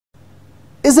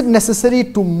is it necessary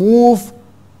to move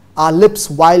our lips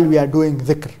while we are doing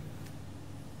dhikr?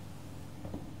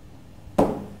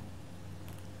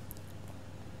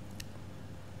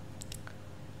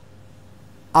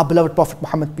 Our beloved Prophet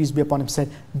Muhammad, peace be upon him, said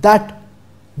that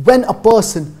when a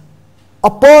person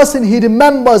he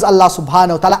remembers Allah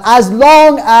subhanahu wa ta'ala as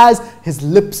long as his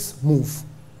lips move.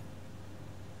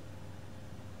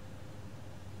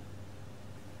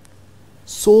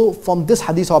 So from this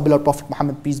hadith of our beloved Prophet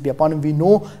Muhammad, peace be upon him, we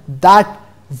know that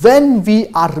when we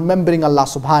are remembering Allah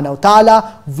subhanahu wa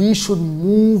ta'ala, we should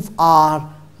move our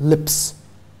lips.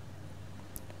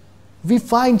 We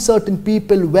find certain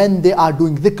people when they are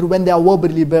doing dhikr, when they are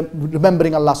verbally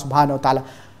remembering Allah subhanahu wa ta'ala.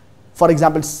 For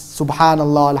example,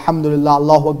 Subhanallah, Alhamdulillah,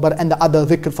 Allahu Akbar, and the other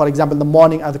dhikr, for example, the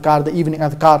morning adhkar, the evening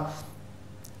adhkar,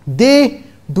 they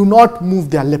do not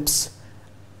move their lips.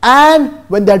 And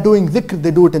when they are doing dhikr, they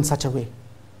do it in such a way.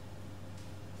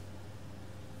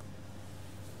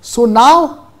 So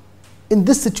now, in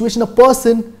this situation, a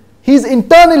person, he is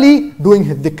internally doing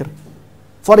his dhikr.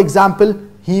 For example,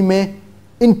 he may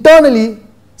internally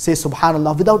say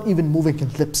Subhanallah without even moving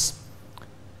his lips.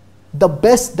 The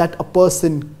best that a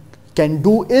person can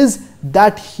do is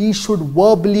that he should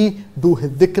verbally do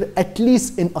his dhikr, at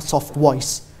least in a soft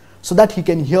voice, so that he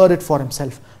can hear it for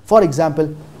himself. For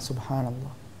example,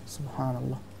 Subhanallah,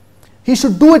 Subhanallah. He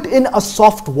should do it in a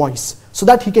soft voice, so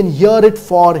that he can hear it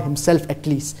for himself at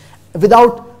least,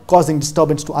 without causing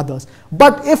disturbance to others.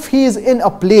 But if he is in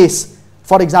a place,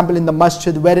 for example in the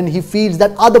masjid, wherein he feels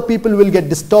that other people will get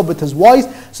disturbed with his voice,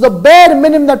 so the bare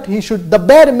minimum that he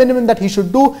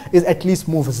should do is at least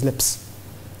move his lips.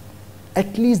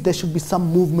 At least there should be some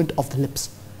movement of the lips.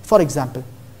 For example,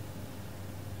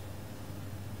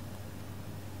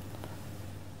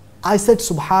 I said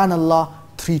Subhanallah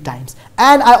 3 times,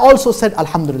 and I also said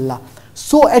Alhamdulillah.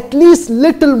 So at least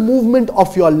little movement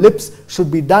of your lips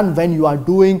should be done when you are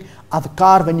doing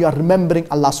adhkar, when you are remembering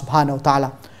Allah subhanahu wa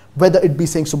ta'ala. Whether it be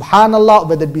saying Subhanallah,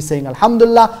 whether it be saying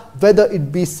Alhamdulillah, whether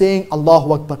it be saying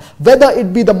Allahu Akbar, whether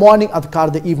it be the morning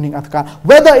adhkar, the evening adhkar,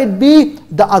 whether it be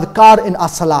the adhkar in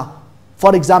as-salah.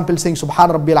 For example, saying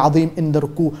Subhan Rabbiyal Azim in the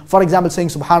ruku. For example, saying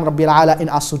Subhan Rabbiyal Ala in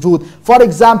as-sujud. For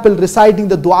example, reciting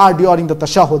the dua during the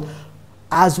tashahhud,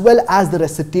 as well as the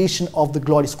recitation of the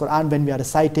glorious Quran when we are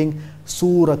reciting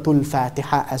Suratul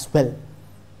Fatiha as well.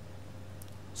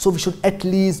 So we should at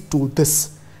least do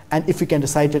this. And if we can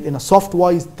recite it in a soft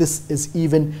voice, this is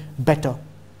even better.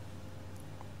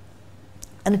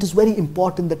 And it is very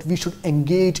important that we should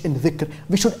engage in dhikr.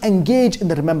 We should engage in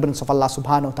the remembrance of Allah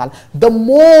subhanahu wa ta'ala. The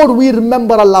more we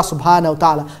remember Allah subhanahu wa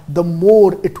ta'ala, the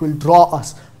more it will draw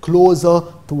us closer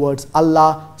towards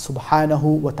Allah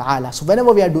subhanahu wa ta'ala. So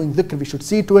whenever we are doing dhikr, we should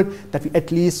see to it that we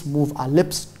at least move our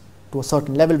lips to a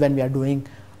certain level when we are doing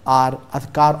our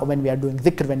adhkar, or when we are doing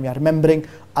dhikr, when we are remembering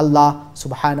Allah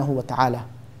subhanahu wa ta'ala.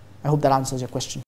 I hope that answers your question.